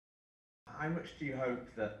how much do you hope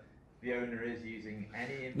that the owner is using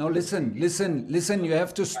any... No, listen, you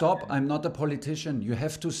have to stop. I'm not a politician. You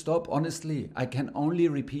have to stop, honestly. I can only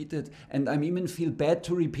repeat it. And I even feel bad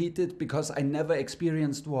to repeat it because I never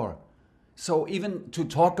experienced war. So even to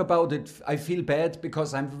talk about it, I feel bad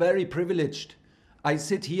because I'm very privileged. I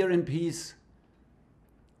sit here in peace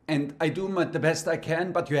and I do the best I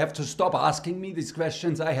can, but you have to stop asking me these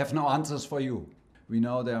questions. I have no answers for you. We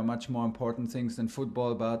know there are much more important things than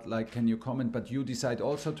football, but like, can you comment? But you decide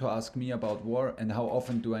also to ask me about war and how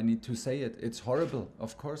often do I need to say it? It's horrible.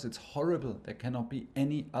 Of course, it's horrible. There cannot be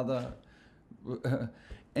any other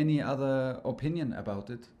opinion about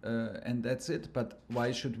it, and that's it. But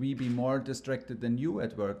why should we be more distracted than you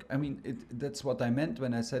at work? I mean, that's what I meant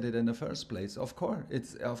when I said it in the first place. Of course,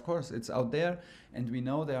 it's out there, and we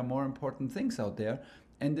know there are more important things out there,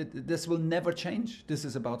 and this will never change. This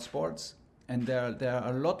is about sports. And there are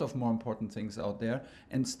a lot of more important things out there,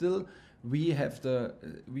 and still we have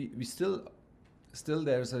still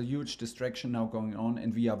there's a huge distraction now going on,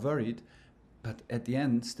 and we are worried. But at the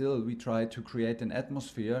end, still we try to create an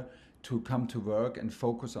atmosphere to come to work and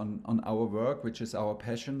focus on our work, which is our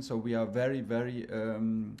passion. So we are very, very,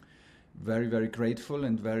 very grateful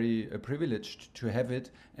and very privileged to have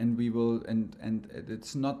it, and we will. And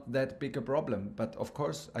it's not that big a problem. But of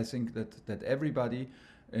course, I think that everybody.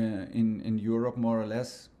 In Europe, more or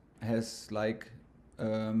less, has like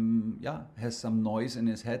has some noise in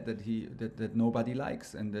his head that nobody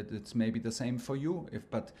likes, and that it's maybe the same for you.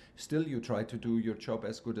 But still, you try to do your job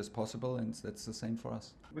as good as possible, and that's the same for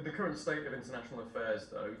us. With the current state of international affairs,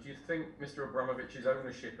 though, do you think Mr. Abramovich's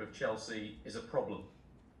ownership of Chelsea is a problem?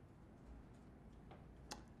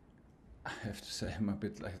 I have to say, I'm a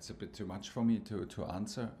bit like, it's a bit too much for me to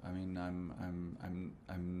answer. I mean,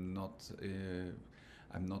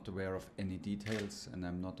 I'm not aware of any details, and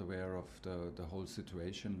I'm not aware of the whole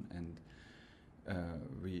situation. And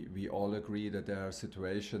we all agree that there are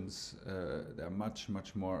situations that are much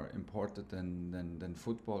more important than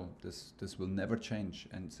football. This will never change.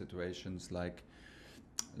 And situations like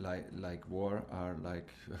war are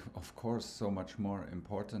of course so much more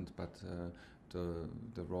important. But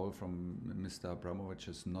the role from Mr. Abramovich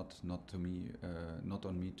is not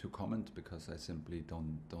on me to comment, because I simply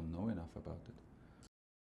don't know enough about it.